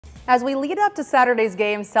As we lead up to Saturday's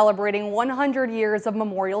game celebrating 100 years of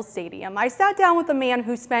Memorial Stadium, I sat down with a man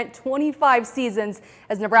who spent 25 seasons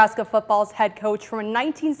as Nebraska football's head coach from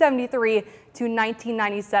 1973 to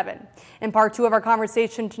 1997. In part two of our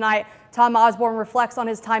conversation tonight, Tom Osborne reflects on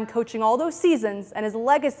his time coaching all those seasons and his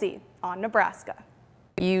legacy on Nebraska.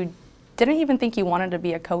 You didn't even think you wanted to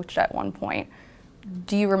be a coach at one point.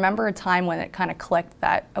 Do you remember a time when it kind of clicked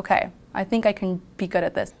that, okay, I think I can be good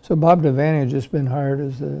at this? So Bob Devaney had just been hired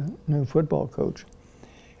as the new football coach.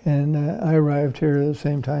 And I arrived here at the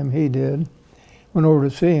same time he did. Went over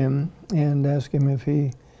to see him and asked him if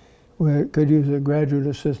he could use a graduate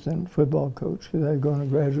assistant football coach, because I was going to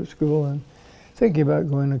graduate school and thinking about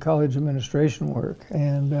going to college administration work.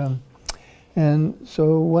 And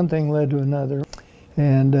so one thing led to another.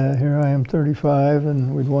 And here I am 35,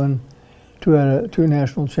 and we'd won two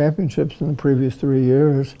national championships in the previous 3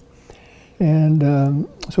 years. And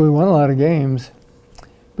so we won a lot of games,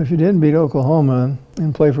 but if you didn't beat Oklahoma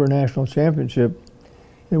and play for a national championship,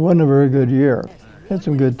 it wasn't a very good year. Had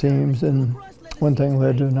some good teams, and one thing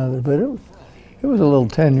led to another, but it was a little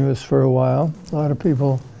tenuous for a while. A lot of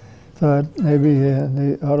people thought maybe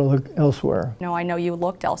they ought to look elsewhere. No, I know you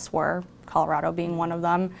looked elsewhere, Colorado being one of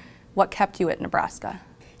them. What kept you at Nebraska?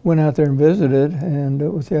 Went out there and visited,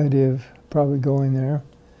 and with the idea of probably going there.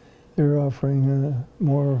 They were offering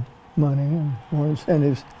more money and more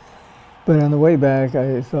incentives. But on the way back,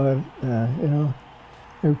 I thought,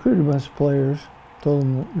 they recruited a bunch of players, told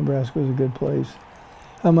them that Nebraska was a good place.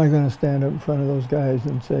 How am I going to stand up in front of those guys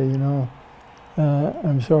and say,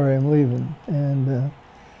 I'm sorry, I'm leaving? And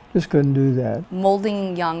just couldn't do that.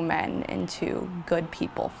 Molding young men into good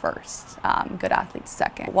people first, good athletes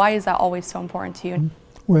second. Why is that always so important to you?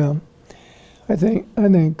 Well, I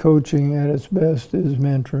think coaching at its best is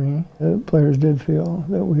mentoring. The players did feel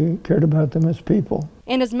that we cared about them as people.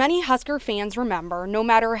 And as many Husker fans remember, no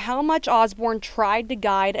matter how much Osborne tried to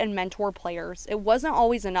guide and mentor players, it wasn't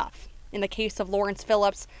always enough. In the case of Lawrence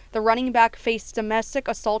Phillips, the running back faced domestic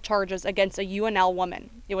assault charges against a UNL woman.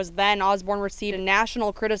 It was then Osborne received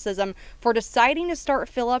national criticism for deciding to start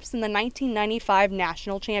Phillips in the 1995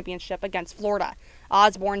 national championship against Florida.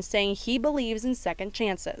 Osborne saying he believes in second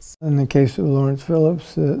chances. In the case of Lawrence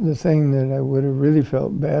Phillips, the thing that I would have really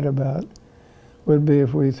felt bad about would be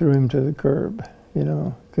if we threw him to the curb,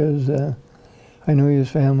 because I knew his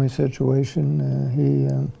family situation. He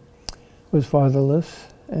was fatherless,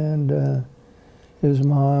 and his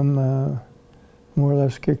mom more or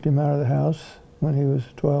less kicked him out of the house when he was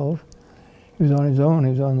 12. He was on his own,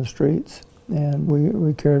 he was on the streets, and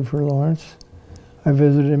we cared for Lawrence. I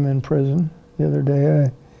visited him in prison. The other day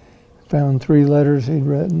I found 3 letters he'd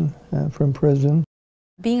written from prison.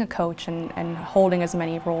 Being a coach and holding as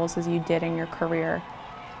many roles as you did in your career,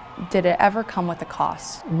 did it ever come with a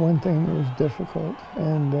cost? One thing that was difficult,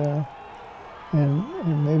 and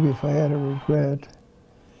maybe if I had a regret,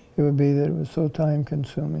 it would be that it was so time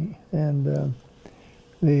consuming. And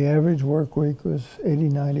the average work week was 80,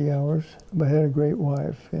 90 hours. But I had a great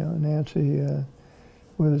wife. Nancy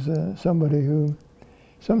was somebody who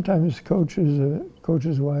sometimes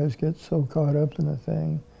coaches' wives get so caught up in the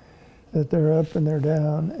thing that they're up and they're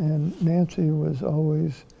down, and Nancy was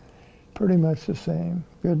always pretty much the same.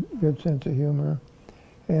 Good sense of humor,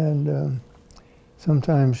 and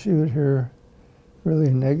sometimes she would hear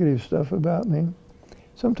really negative stuff about me.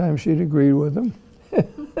 Sometimes she'd agree with them,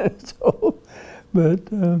 but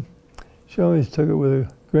she always took it with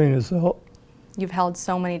a grain of salt. You've held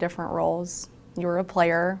so many different roles. You were a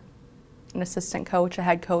player, an assistant coach, a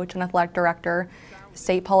head coach, an athletic director,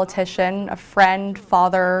 state politician, a friend,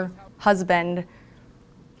 father, husband.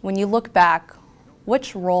 When you look back,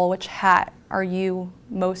 which role, which hat are you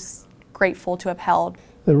most grateful to have held?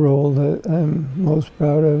 The role that I'm most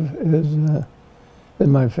proud of is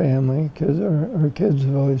my family, because our kids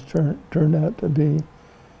have always turned out to be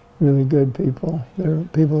really good people. They're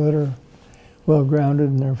people that are well grounded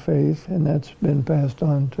in their faith, and that's been passed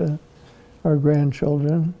on to our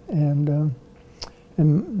grandchildren, and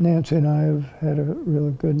Nancy and I have had a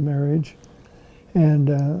really good marriage, and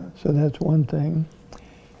so that's one thing.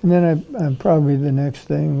 And then probably the next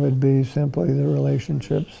thing would be simply the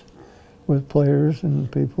relationships with players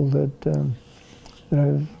and people that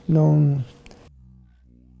I've known.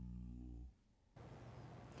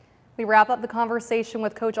 We wrap up the conversation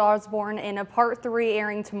with Coach Osborne in a part 3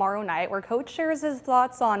 airing tomorrow night, where Coach shares his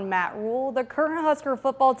thoughts on Matt Rhule, the current Husker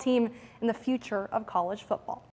football team, and the future of college football.